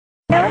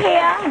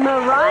here.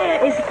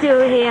 Mariah is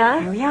still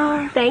here. Here we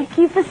are. Thank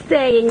you for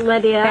staying, my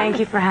dear. Thank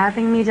you for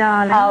having me,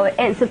 darling. Oh,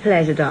 it's a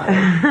pleasure, darling.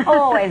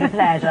 Always a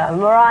pleasure.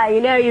 Mariah,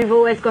 you know you've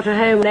always got a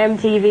home on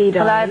MTV, darling.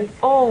 Well, I'd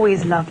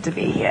always love to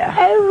be here.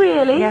 Oh,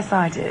 really? Yes,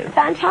 I do.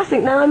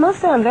 Fantastic. Now, I must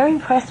say I'm very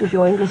impressed with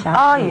your English accent.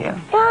 Are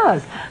you?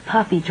 Yes.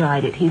 Puffy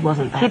tried it. He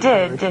wasn't that He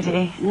good. did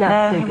he?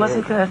 No, he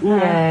wasn't good.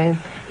 No.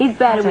 He's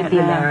better with the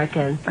know.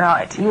 American.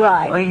 Right.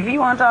 Right. Well, if you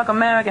want to talk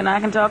American, I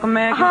can talk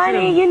American,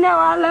 Honey, too. you know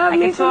I love I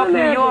me can some talk New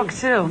American. York,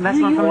 too. That's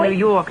one from New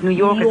York. New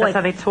Yorkers, that's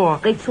how they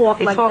talk. They talk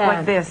They like talk that.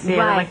 like this, yeah.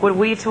 Right. Like, what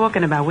are you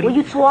talking about? What are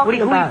you talking Who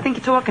do about? you think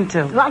you're talking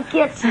to? I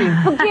get you.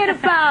 Forget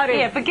about it.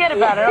 Yeah, forget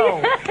about it.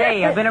 Oh,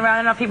 hey, I've been around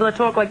enough people that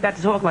talk like that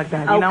to talk like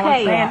that. You know what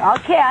I'm saying?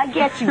 Okay, I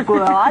get you,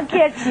 girl. I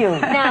get you.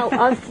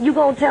 Now, you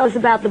gonna tell us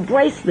about the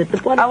bracelet, the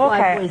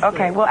butterfly bracelet.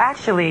 Okay. Well,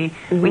 actually,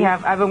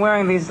 I've been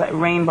wearing these like,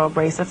 rainbow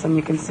bracelets, and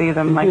you can see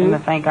them like in the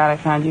Thank God I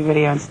Found You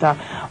video and stuff.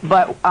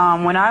 But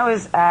when I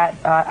was at,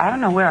 I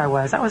don't know where I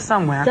was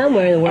somewhere.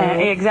 Somewhere in the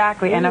world.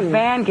 Exactly. And a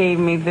fan gave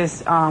me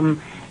this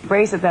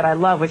bracelet that I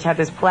love, which had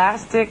this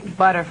plastic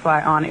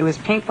butterfly on it. It was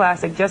pink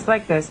plastic, just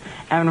like this,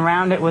 and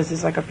around it was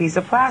just like a piece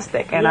of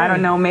plastic. And I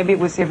don't know, maybe it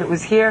was if it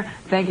was here.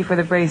 Thank you for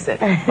the bracelet.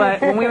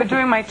 But when we were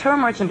doing my tour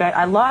merchandise,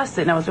 I lost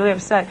it, and I was really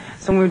upset.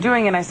 So when we were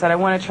doing it, I said I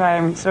want to try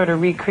and sort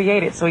of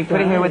recreate it. So we put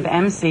it here with the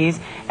MCs,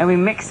 and we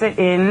mix it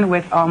in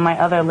with all my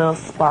other little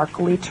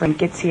sparkly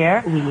trinkets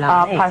here. We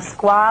love it.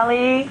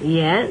 Pasquale.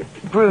 Yeah.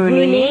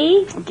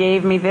 Bruni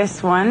gave me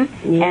this one,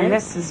 Yeah. and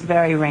this is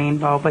very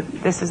rainbow, but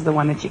this is the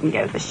one that you can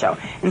get at the show.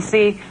 And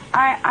see,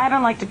 I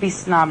don't like to be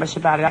snobbish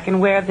about it. I can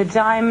wear the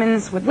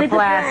diamonds with the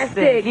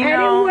plastic. You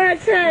know, and it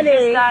works, honey. You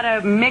just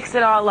gotta mix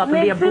it all up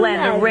and be a Mix it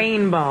blend, a up.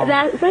 rainbow.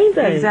 That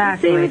rainbow.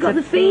 Exactly. See, we got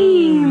the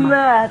theme.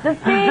 The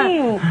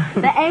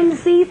theme. The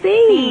MC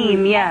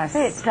theme. Yes.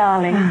 That's it,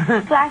 darling.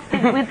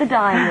 Plastic with the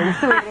diamonds,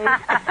 sweetie.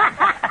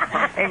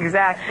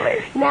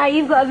 Exactly. Now,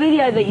 you've got a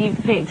video that you've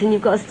picked, and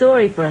you've got a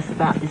story for us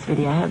about this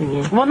video, haven't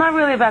you? Well, not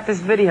really about this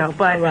video,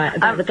 but... Right,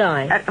 about the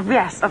guy.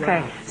 Yes,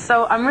 okay. Right.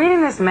 So I'm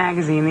reading this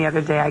magazine the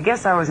other day. I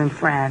guess I was in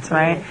France,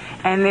 right?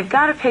 Yeah. And they've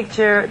got a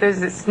picture. There's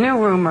this new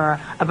rumor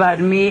about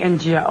me and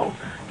Joe.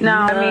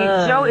 Now, I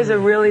mean, Joe is a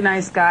really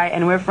nice guy,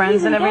 and we're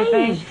friends and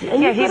everything.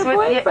 And yeah, he's got a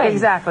boyfriend.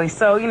 exactly.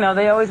 So, you know,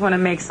 they always want to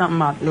make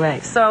something up.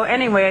 Right. So,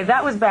 anyway,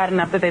 that was bad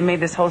enough that they made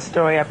this whole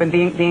story up in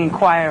the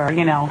Inquirer,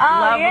 you know.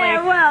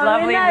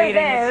 Lovely reading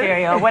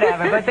material,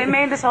 whatever. But they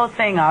made this whole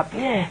thing up.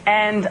 Yeah.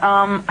 And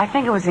I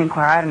think it was the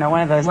Inquirer, I don't know,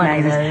 one of those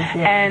magazines.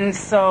 Yeah. And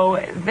so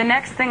the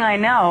next thing I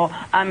know,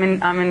 I'm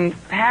in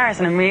Paris,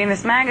 and I'm reading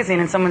this magazine,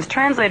 and someone's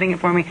translating it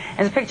for me.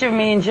 And it's a picture of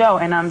me and Joe,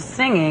 and I'm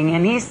singing,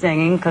 and he's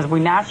singing, because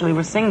we naturally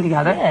were singing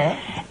together.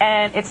 Yeah.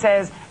 And it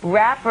says,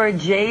 rapper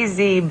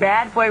Jay-Z,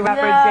 bad boy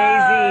rapper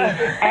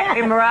Jay-Z,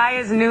 and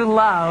Mariah's new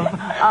love.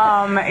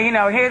 You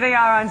know, here they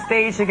are on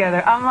stage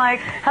together. I'm like,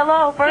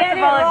 hello, first of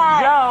all,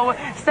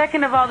 it's Joe.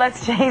 Second of all,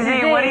 that's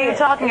Jay-Z. What are you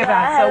talking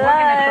about? So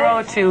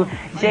we're going to throw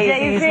to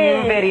Jay-Z's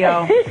new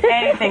video.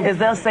 Anything, because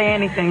they'll say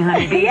anything,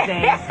 honey, these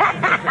days.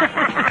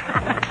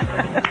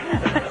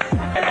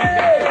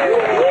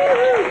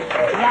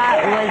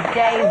 That was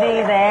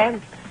Jay-Z there.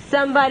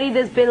 Somebody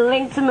that's been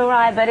linked to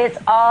Mariah, but it's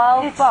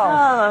all false. It's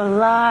all a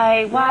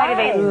lie. Why do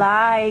they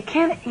lie?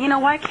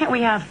 Why can't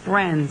we have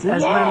friends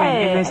as women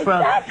in this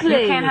world?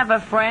 Exactly. You can't have a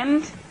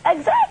friend?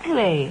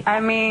 Exactly. I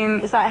mean,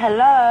 It's like,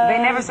 hello. they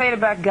never say it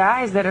about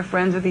guys that are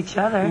friends with each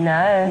other.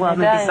 No. Well,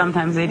 they maybe don't.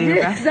 sometimes they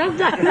do. Right?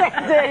 Sometimes they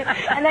do.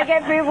 And they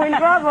get people in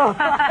trouble.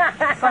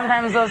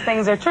 Sometimes those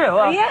things are true.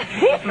 Also.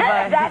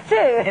 Yeah, that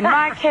too. In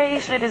my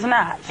case, it is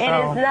not. So. It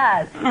is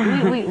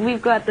not.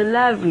 We've got the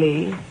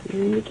lovely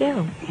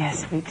Miguel.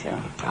 Yes, we do.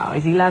 Oh,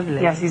 is he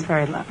lovely? Yes, he's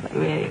very lovely.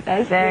 Really?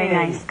 That's Very good.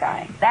 nice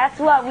guy. That's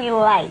what we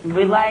like.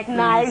 We like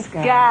nice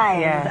guys.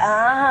 Yes.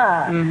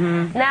 Uh-huh.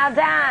 Now,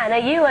 Dan, are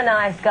you a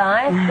nice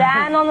guy?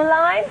 Dan on the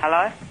line?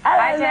 Hello? Hello,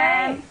 Hi,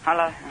 Dan. mate.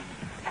 Hello.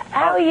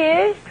 How are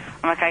you?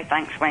 I'm okay,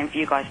 thanks. Waiting for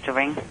you guys to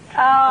ring.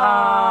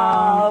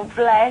 Oh,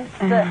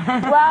 blessed.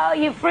 Well,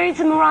 you're through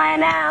to Mariah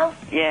now.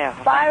 Yeah.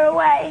 Fire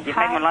away. You've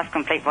made my life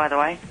complete, by the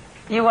way.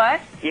 You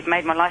what? You've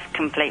made my life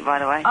complete, by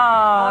the way.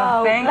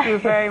 Oh, thank you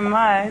very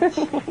much.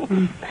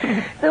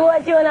 So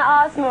what do you want to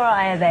ask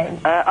Mariah then?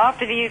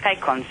 After the UK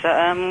concert,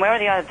 where are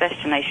the other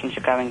destinations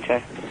you're going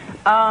to?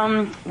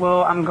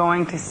 Well, I'm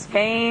going to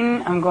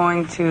Spain, I'm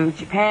going to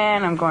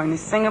Japan, I'm going to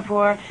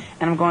Singapore,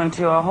 and I'm going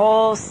to a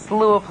whole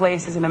slew of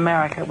places in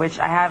America, which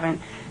I haven't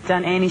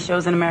done any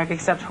shows in America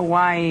except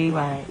Hawaii,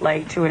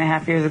 like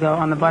 2.5 years ago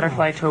on the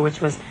Butterfly Tour,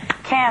 which was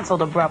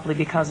canceled abruptly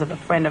because of a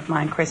friend of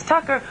mine, Chris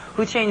Tucker,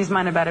 who changed his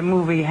mind about a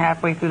movie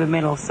halfway through the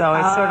middle. So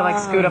it sort of like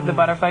screwed up the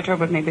Butterfly Tour,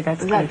 but maybe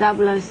that's Is good. that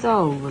Double O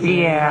Soul? Was it?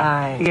 Yeah,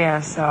 Right.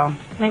 yeah, so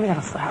maybe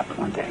that'll still happen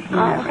one day. You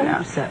I never know.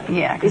 hope so.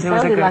 Yeah, because It it was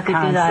a sounded good like a good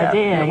concept.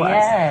 idea, It was.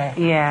 yeah.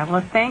 Yeah,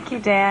 well, thank you,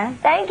 Dan.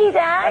 Thank you,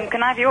 Dan.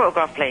 Can I have your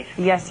autograph, please?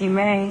 Yes, you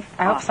may.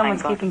 I hope thank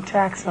someone's God. keeping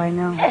track so I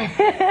know.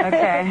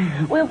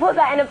 Okay. We'll put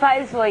that in a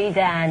post for you,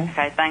 Dan.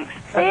 Okay, thanks.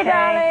 See you, Okay.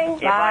 darling.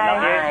 Yeah, bye,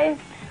 love you.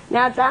 Bye.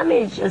 Now,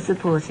 Damage are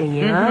supporting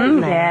you, aren't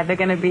they? Yeah, they're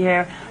going to be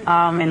here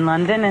in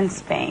London and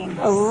Spain.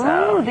 Oh,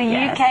 so, the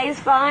yes. UK's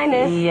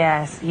finest.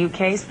 Yes,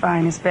 UK's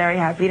finest. Very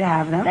happy to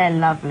have them. They're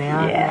lovely,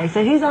 aren't they?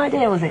 So whose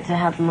idea was it to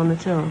have them on the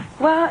tour?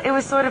 Well, it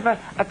was sort of a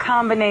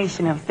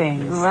combination of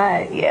things.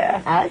 Right.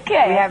 Yeah.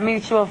 Okay. We have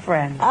mutual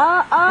friends.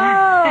 Oh,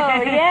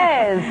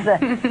 yes.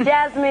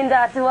 Jasmine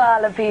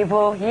Datuala,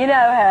 people. You know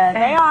her.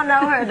 They all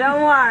know her.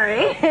 Don't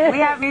worry. We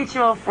have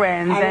mutual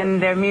friends,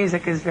 and their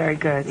music is very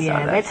good. So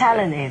yeah, they're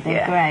talented.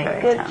 They're great.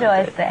 Good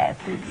talented. choice there.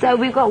 So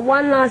we've got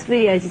one last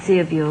video to see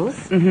of yours.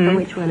 And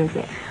which one is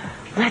it?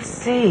 Let's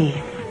see.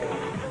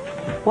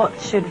 What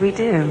should we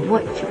do?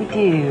 What should we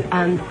do?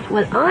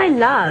 Well, I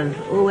love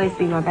Always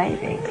Be My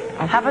Baby.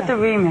 How about the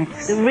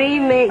remix? The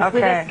remix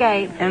with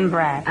Escape. And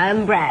Brad.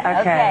 And Brad.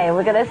 Okay,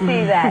 we're going to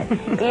see that.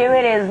 Here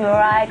it is,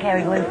 Mariah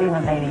Carey, Always Be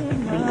My Baby.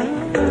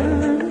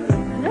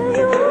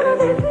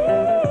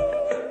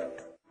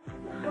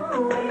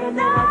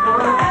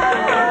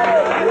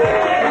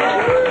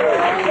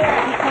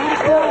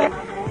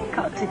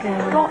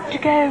 Got to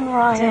go,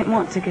 Mariah. Don't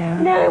want to go.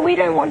 No, we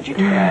don't want you to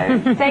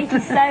go. Thank you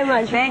so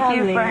much for coming. Thank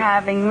you for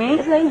having me.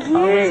 Thank you.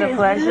 Always a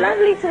pleasure. It's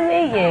lovely to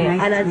meet you.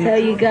 Nice and I to meet tell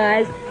you. you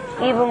guys,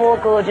 even more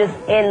gorgeous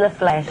in the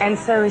flesh. And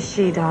so is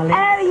she, darling.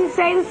 Oh, you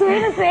say the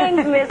sweetest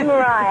things, Miss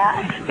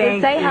Mariah.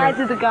 Thank say you. hi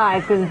to the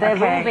guys, because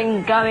they've all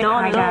been going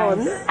on and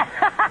on.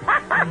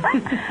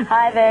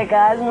 Hi there,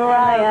 guys.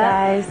 Mariah. Hello,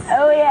 guys.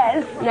 Oh,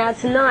 yes. Now,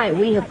 tonight,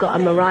 we have got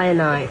a Mariah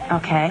night.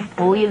 Okay.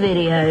 All your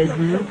videos,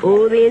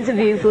 all the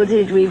interview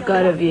footage we've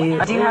got of you.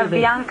 Do you have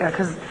Bianca?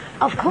 Because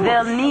of course.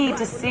 they'll need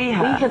to see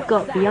her. We have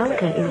got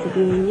Bianca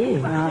interviewing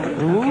you.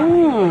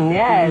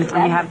 Yes.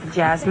 And you have the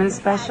Jasmine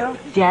special?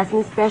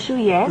 Jasmine special,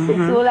 yes. It's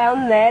all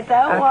out there.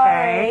 Don't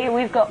worry.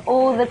 We've got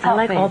all the topics. I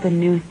like all the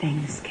new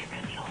things. Get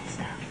rid of the old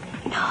stuff.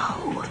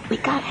 No, we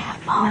gotta have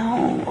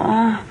fun.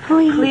 No.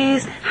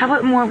 Please. How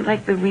about more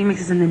like the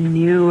remixes and the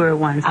newer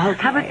ones? Okay.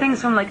 How about things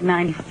from like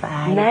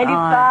 95?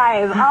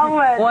 95.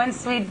 Onward. One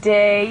Sweet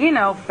Day, you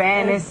know,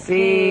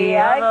 Fantasy,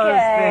 all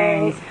those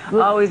things.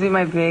 Always Be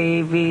My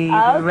Baby.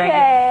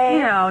 Okay.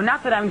 You know,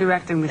 not that I'm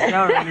directing the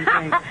show or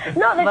anything.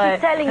 Not that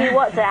she's telling you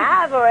what to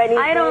have or anything.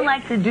 I don't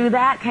like to do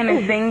that kind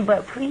of thing,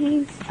 but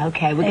please.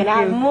 Okay, we're gonna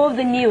have more of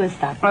the newer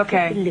stuff.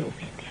 Okay. Just a little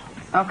bit.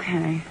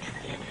 Okay.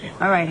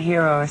 All right,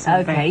 Hero or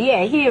something. Okay,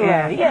 yeah,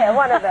 Hero. Yeah,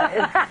 one of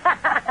those.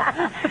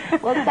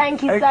 Well,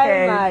 thank you so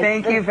much.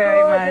 Thank you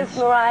very much.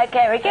 Mariah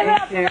Carey. Give it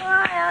up for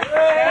Mariah.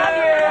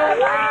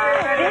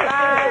 Thank you.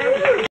 Bye.